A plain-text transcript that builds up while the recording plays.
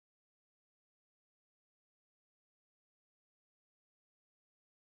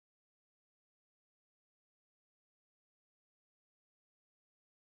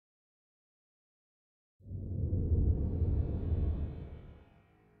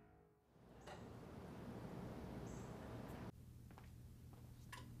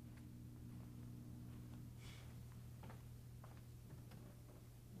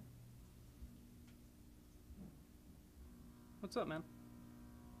What's up, man?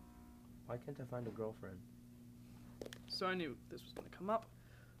 Why can't I find a girlfriend? So I knew this was gonna come up.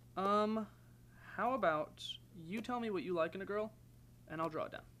 How about you tell me what you like in a girl, and I'll draw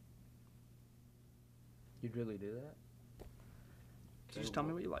it down. You'd really do that? So just tell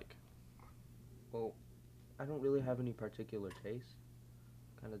me what you like. Well, I don't really have any particular taste.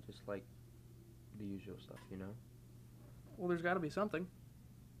 Kind of just like the usual stuff, you know? Well, there's gotta be something.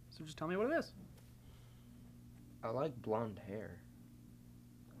 So just tell me what it is. I like blonde hair.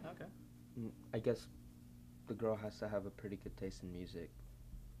 Okay. I guess the girl has to have a pretty good taste in music.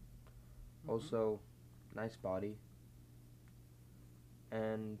 Also, nice body.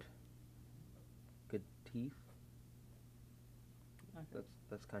 And good teeth. Okay.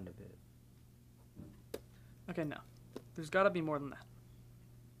 That's kind of it. Okay, no. There's gotta be more than that.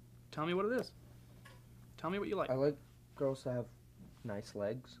 Tell me what it is. Tell me what you like. I like girls to have nice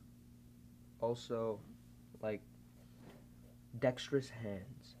legs. Also, like dexterous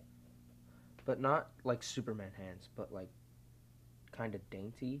hands. But not like Superman hands, but like kind of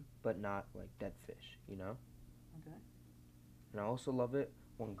dainty, but not like dead fish, you know? Okay. And I also love it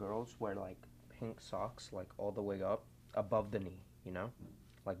when girls wear like pink socks, like all the way up above the knee, you know?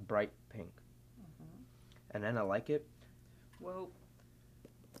 Like bright pink. And then I like it, Well,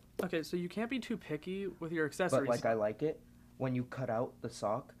 okay, so you can't be too picky with your accessories. but like I like it when you cut out the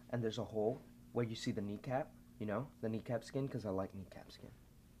sock and there's a hole where you see the kneecap, you know? The kneecap skin, because I like kneecap skin.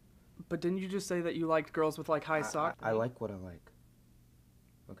 But didn't you just say that you liked girls with like high socks? I like what I like.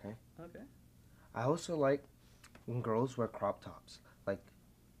 Okay? Okay. I also like when girls wear crop tops. Like,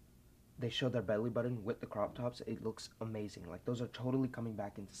 they show their belly button with the crop tops. It looks amazing. Like, those are totally coming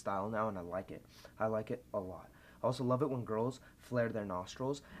back into style now, and I like it. I like it a lot. I also love it when girls flare their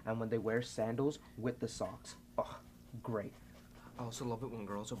nostrils and when they wear sandals with the socks. Oh, great. I also love it when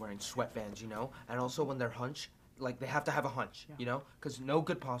girls are wearing sweatbands, you know? And also when they're hunched, like, they have to have a hunch, you know? Because no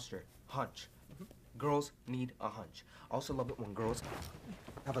good posture. Hunch. Girls need a hunch. I also love it when girls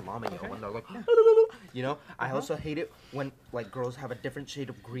have a llama yell, when they're like, you know? I also hate it when, like, girls have a different shade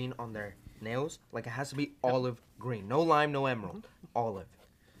of green on their nails. Like, it has to be olive green. No lime, no emerald. Olive.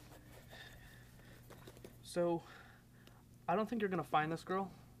 So, I don't think you're gonna find this girl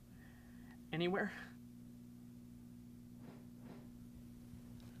anywhere.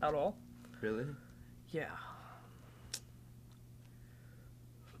 At all. Really? Yeah.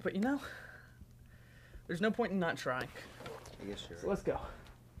 But you know, there's no point in not trying. I guess you're So let's go.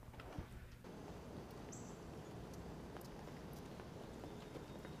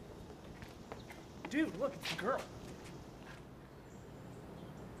 Dude, look, it's a girl.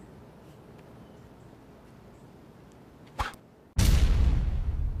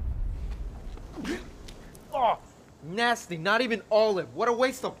 Oh, nasty. Not even olive. What a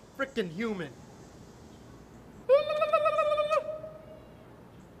waste of freaking human.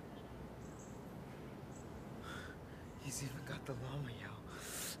 He's even got the llama yell.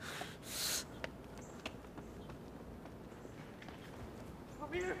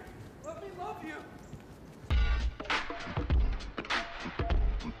 Come here. Let me love you.